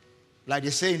 like they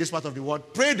say in this part of the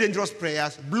world, pray dangerous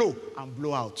prayers, blow and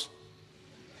blow out.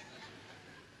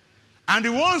 And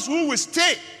the ones who will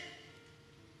stay,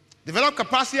 develop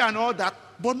capacity and all that,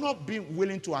 but not being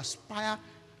willing to aspire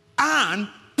and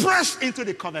press into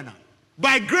the covenant.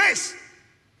 By grace,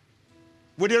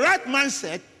 with the right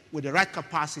mindset, with the right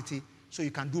capacity, so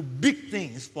you can do big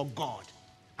things for God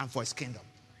and for his kingdom.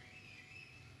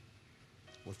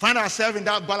 We find ourselves in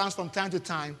that balance from time to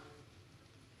time.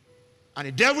 And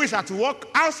the devil is at work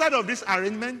outside of this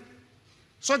arrangement,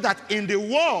 so that in the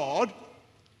world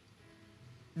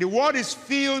is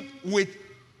filled with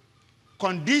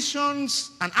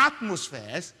conditions and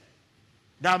atmospheres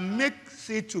that makes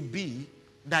it to be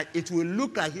that it will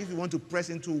look like if you want to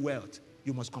press into wealth,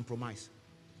 you must compromise.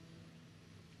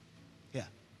 Yeah.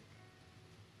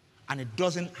 And it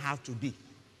doesn't have to be.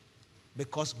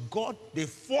 Because God, the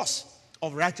force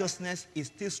of righteousness is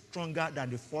still stronger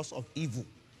than the force of evil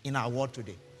in our world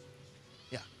today.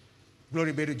 Yeah.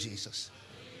 Glory be to Jesus.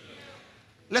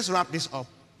 Let's wrap this up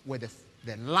with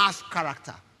the last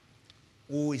character,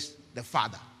 who is the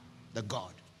Father, the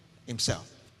God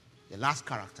himself. The last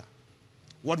character.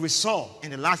 What we saw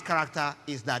in the last character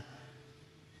is that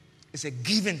it's a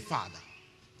giving Father.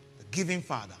 A giving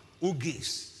Father who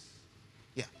gives.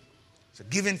 Yeah. It's a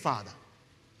giving Father.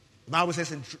 The Bible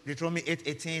says in Deuteronomy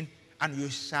 8:18, and you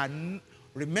shall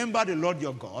remember the Lord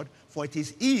your God, for it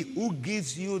is he who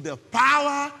gives you the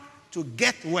power to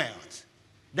get wealth,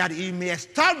 that he may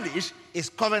establish his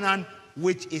covenant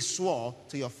which he swore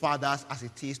to your fathers as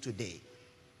it is today.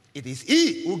 It is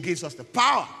he who gives us the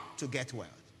power to get wealth.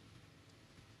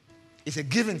 It's a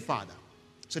giving Father.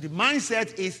 So the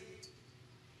mindset is,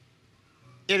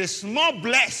 it is more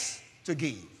blessed to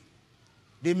give.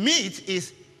 The meat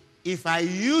is, if I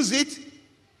use it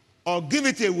or give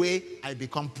it away, I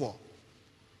become poor.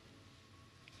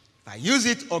 If I use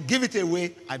it or give it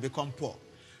away, I become poor.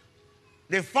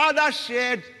 The father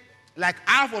shared like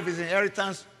half of his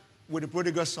inheritance with the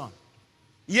prodigal son.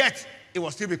 Yet, it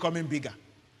was still becoming bigger.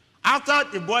 After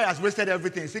the boy has wasted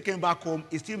everything, he came back home,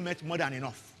 he still met more than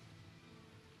enough.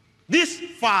 This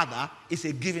father is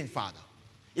a giving father.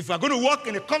 If we are going to walk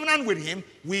in a covenant with him,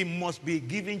 we must be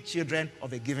giving children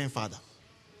of a giving father.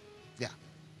 Yeah.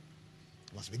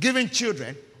 We must be giving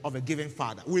children of a giving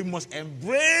father. We must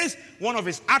embrace one of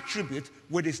his attributes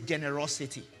with his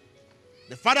generosity.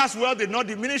 The father's wealth did not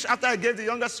diminish after he gave the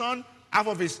younger son half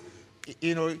of his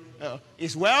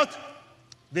wealth.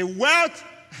 The wealth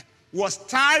was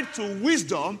tied to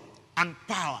wisdom and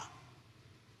power,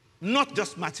 not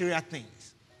just material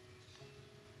things.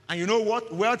 And you know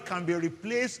what? Wealth can be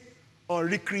replaced or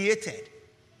recreated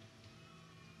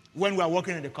when we are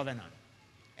working in the covenant.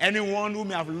 Anyone who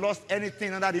may have lost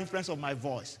anything under the influence of my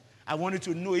voice, I want you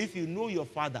to know, if you know your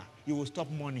father, you will stop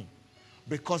mourning.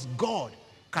 Because God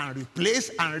can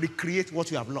replace and recreate what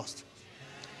you have lost.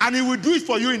 And he will do it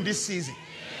for you in this season.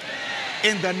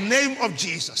 In the name of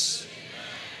Jesus.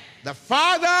 The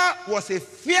father was a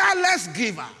fearless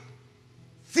giver.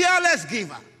 Fearless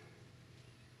giver.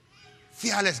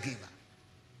 Fearless giver.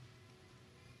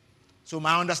 So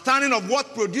my understanding of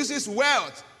what produces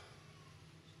wealth,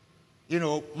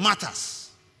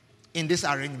 matters in this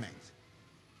arrangement.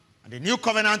 And the new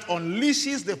covenant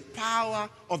unleashes the power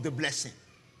of the blessing.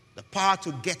 the power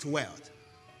to get wealth,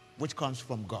 which comes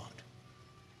from God.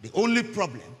 The only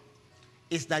problem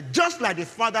is that just like the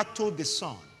father told the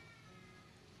son,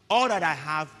 all that I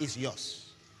have is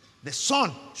yours. The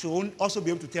son should also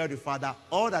be able to tell the father,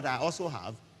 all that I also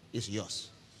have is yours.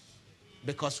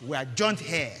 Because we are joint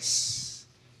heirs.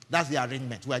 That's the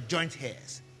arrangement. We are joint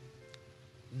heirs.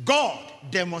 God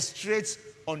demonstrates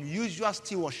unusual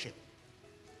stewardship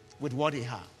with what he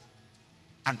has.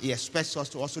 And he expects us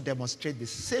to also demonstrate the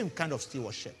same kind of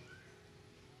stewardship.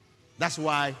 That's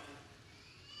why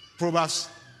Proverbs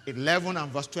 11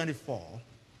 and verse 24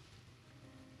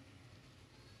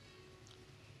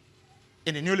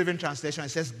 in the New Living Translation, it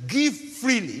says, give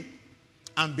freely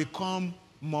and become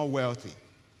more wealthy.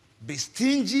 Be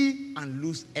stingy and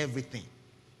lose everything.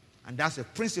 And that's a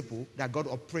principle that God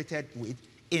operated with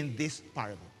in this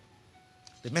parable.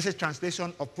 The Message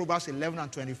translation of Proverbs 11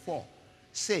 and 24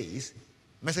 says,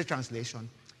 Message translation,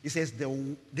 it says,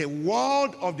 the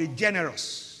world of the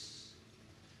generous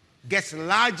gets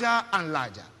larger and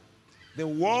larger. The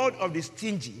world of the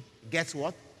stingy gets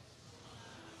what?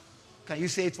 Can you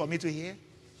say it for me to hear?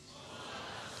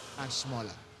 And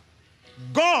smaller.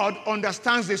 God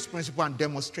understands this principle and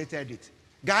demonstrated it.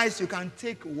 Guys, you can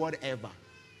take whatever.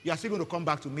 You are still going to come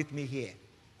back to meet me here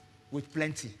with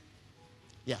plenty.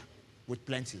 Yeah, with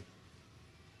plenty.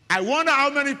 I wonder how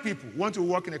many people want to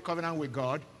walk in a covenant with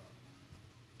God,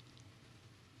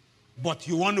 but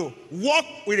you want to walk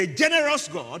with a generous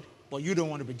God, but you don't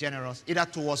want to be generous either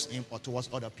towards him or towards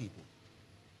other people.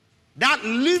 That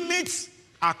limits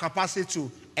our capacity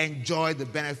to enjoy the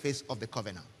benefits of the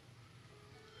covenant.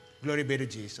 Glory be to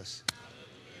Jesus.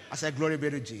 I said, glory be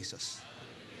to Jesus.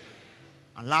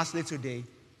 And lastly today,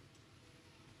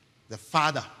 the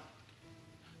Father.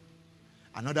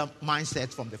 Another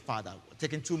mindset from the Father,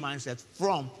 taking two mindsets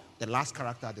from the last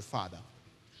character, the Father,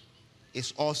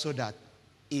 is also that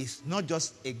he's not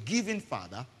just a giving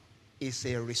Father, he's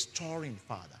a restoring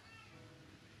Father.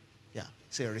 Yeah,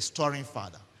 it's a restoring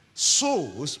Father.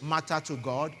 Souls matter to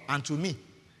God and to me.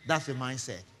 That's the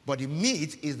mindset. But the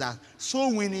meat is that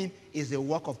soul winning is the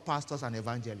work of pastors and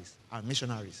evangelists and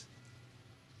missionaries.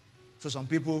 So some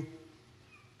people,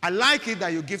 I like it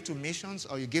that you give to missions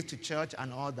or you give to church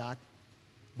and all that,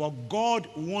 but God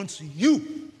wants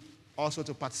you also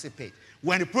to participate.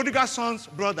 When the prodigal son's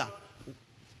brother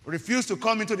refused to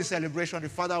come into the celebration, the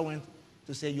father went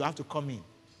to say, you have to come in.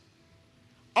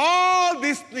 All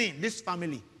this thing, this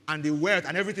family, and the wealth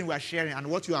and everything we are sharing and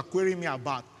what you are querying me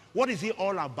about, what is it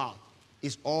all about?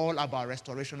 It's all about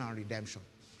restoration and redemption.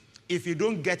 If you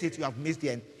don't get it, you have missed the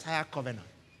entire covenant.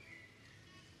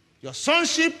 Your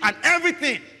sonship and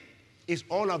everything is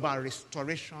all about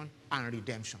restoration and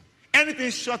redemption.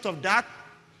 Anything short of that,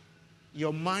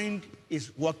 your mind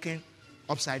is working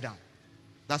upside down.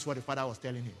 That's what the father was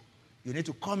telling him. You need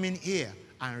to come in here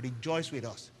and rejoice with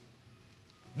us.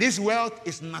 This wealth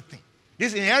is nothing.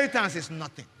 This inheritance is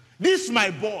nothing. This, my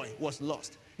boy, was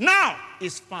lost. Now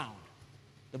is found.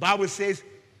 The Bible says,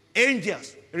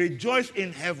 angels rejoice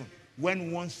in heaven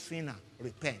when one sinner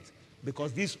repents.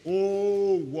 Because this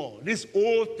whole world, this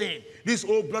whole thing, this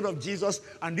whole blood of Jesus,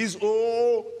 and this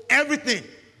whole everything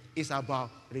is about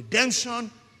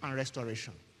redemption and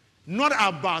restoration. Not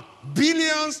about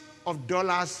billions of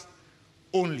dollars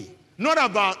only. Not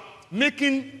about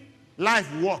making life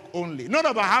work only. Not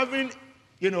about having,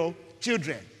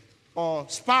 children or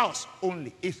spouse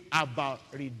only. It's about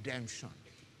redemption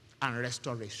and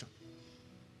restoration.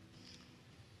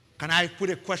 Can I put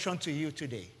a question to you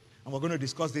today? And we're going to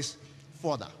discuss this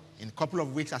further in a couple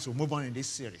of weeks as we move on in this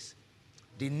series.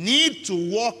 The need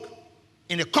to walk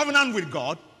in a covenant with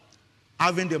God,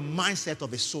 having the mindset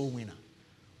of a soul winner.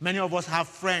 Many of us have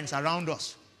friends around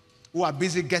us who are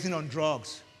busy getting on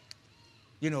drugs,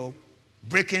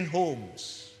 breaking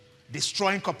homes,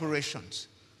 destroying corporations,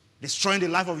 destroying the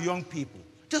life of young people,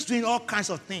 just doing all kinds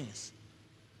of things.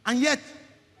 And yet,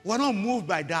 we're not moved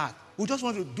by that. We just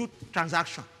want to do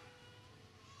transaction.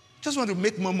 Just want to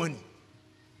make more money.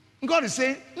 And God is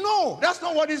saying, no, that's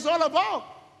not what it's all about.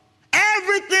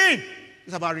 Everything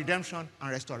is about redemption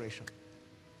and restoration.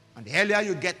 And the earlier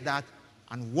you get that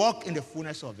and walk in the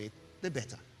fullness of it, the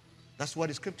better. That's what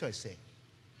the scripture is saying.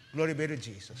 Glory be to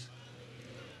Jesus.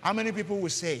 How many people will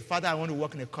say, Father, I want to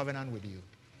walk in a covenant with you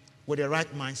with the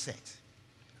right mindset.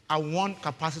 I want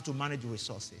capacity to manage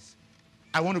resources.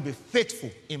 I want to be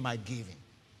faithful in my giving.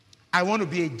 I want to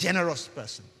be a generous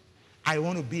person. I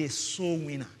want to be a soul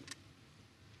winner.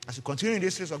 As we continue in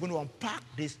this series, we're going to unpack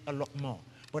this a lot more.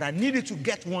 But I needed to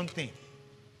get one thing.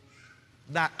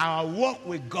 That our walk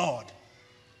with God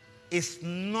is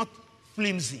not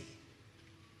flimsy.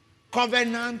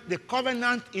 The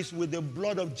covenant is with the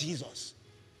blood of Jesus.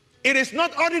 It is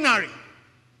not ordinary.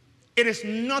 It is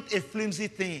not a flimsy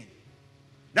thing.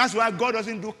 That's why God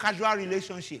doesn't do casual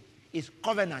relationship. It's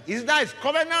covenant. Either it's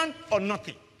covenant or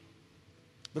nothing.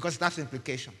 Because it has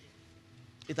implication.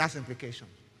 It has implication.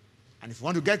 And if you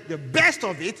want to get the best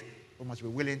of it, we must be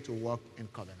willing to walk in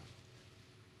covenant.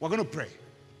 We're going to pray.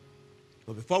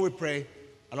 But before we pray,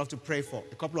 I'd love to pray for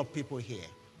a couple of people here.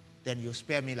 Then you'll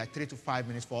spare me like 3 to 5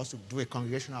 minutes for us to do a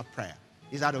congregational prayer.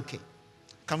 Is that okay?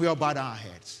 Can we all bow down our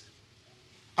heads?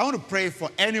 I want to pray for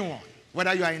anyone,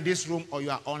 whether you are in this room or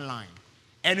you are online.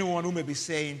 Anyone who may be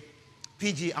saying,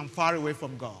 PG, I'm far away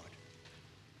from God.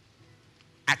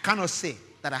 I cannot say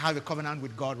that I have a covenant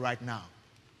with God right now.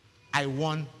 I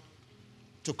want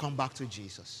to come back to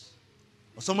Jesus.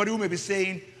 Or somebody who may be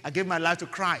saying, I gave my life to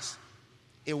Christ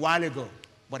a while ago,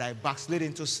 but I backslid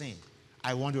into sin.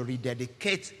 I want to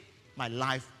rededicate my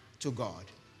life to God.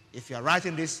 If you're right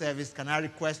in this service, can I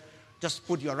request, just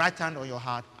put your right hand on your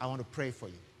heart. I want to pray for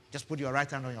you. Just put your right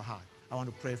hand on your heart. I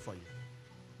want to pray for you.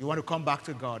 You want to come back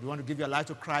to God. You want to give your life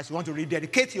to Christ. You want to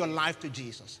rededicate your life to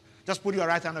Jesus. Just put your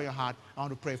right hand on your heart. I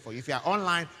want to pray for you. If you are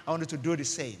online, I want you to do the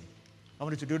same. I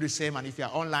want you to do the same. And if you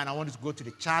are online, I want you to go to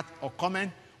the chat or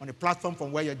comment on the platform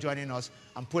from where you're joining us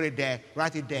and put it there,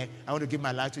 write it there. I want to give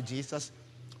my life to Jesus,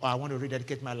 or I want to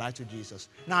rededicate my life to Jesus.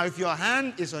 Now, if your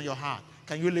hand is on your heart,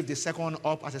 can you lift the second one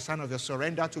up as a sign of your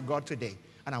surrender to God today?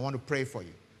 And I want to pray for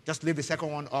you. Just lift the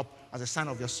second one up as a sign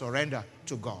of your surrender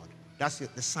to God. That's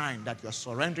the sign that you're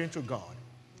surrendering to God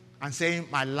and saying,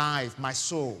 my life, my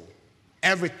soul,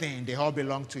 everything, they all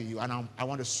belong to you. And I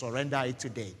want to surrender it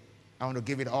today. I want to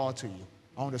give it all to you.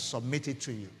 I want to submit it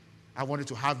to you. I want you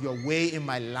to have your way in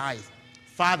my life.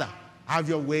 Father, have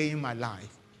your way in my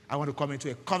life. I want to come into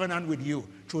a covenant with you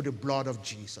through the blood of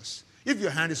Jesus. If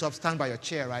your hand is up, stand by your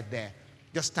chair right there.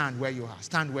 Just stand where you are.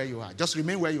 Stand where you are. Just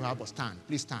remain where you are, but stand.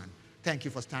 Please stand. Thank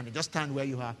you for standing. Just stand where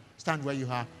you are. Stand where you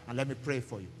are, and let me pray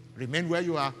for you. Remain where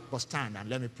you are, but stand, and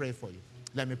let me pray for you.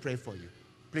 Let me pray for you.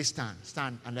 Please stand.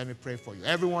 Stand, and let me pray for you.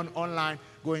 Everyone online,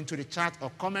 go into the chat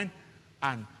or comment,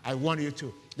 and I want you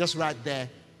to, just right there,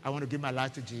 I want to give my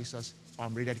life to Jesus.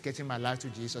 I'm rededicating my life to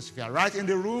Jesus. If you are right in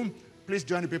the room, please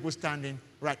join the people standing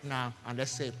right now, and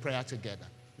let's say a prayer together.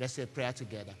 Let's say a prayer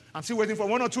together. I'm still waiting for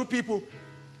 1 or 2 people.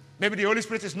 Maybe the Holy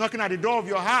Spirit is knocking at the door of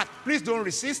your heart. Please don't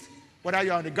resist. Whether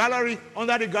you're on the gallery,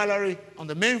 under the gallery, on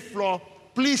the main floor,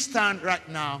 please stand right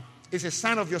now. It's a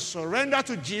sign of your surrender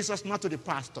to Jesus, not to the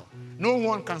pastor. No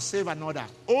one can save another.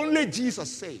 Only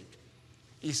Jesus saved.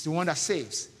 He's the one that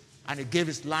saves, and he gave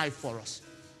his life for us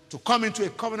to come into a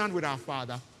covenant with our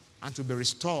Father and to be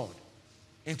restored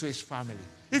into his family.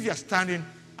 If you're standing,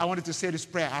 I want you to say this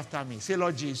prayer after me. Say,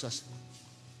 Lord Jesus,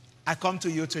 I come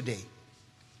to you today.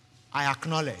 I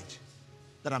acknowledge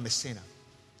that I'm a sinner.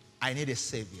 I need a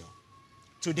Savior.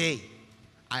 Today,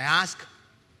 I ask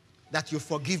that you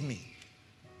forgive me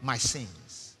my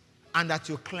sins and that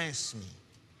you cleanse me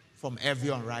from every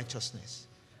unrighteousness.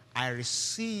 I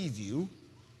receive you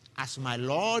as my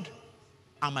Lord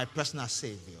and my personal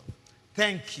Savior.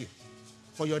 Thank you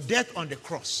for your death on the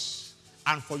cross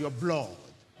and for your blood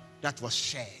that was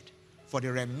shed for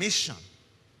the remission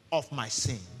of my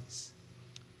sins.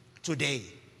 Today,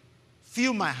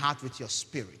 fill my heart with your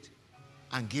Spirit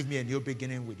and give me a new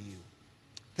beginning with you.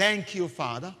 Thank you,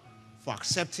 Father, for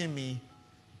accepting me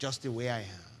just the way I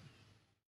am.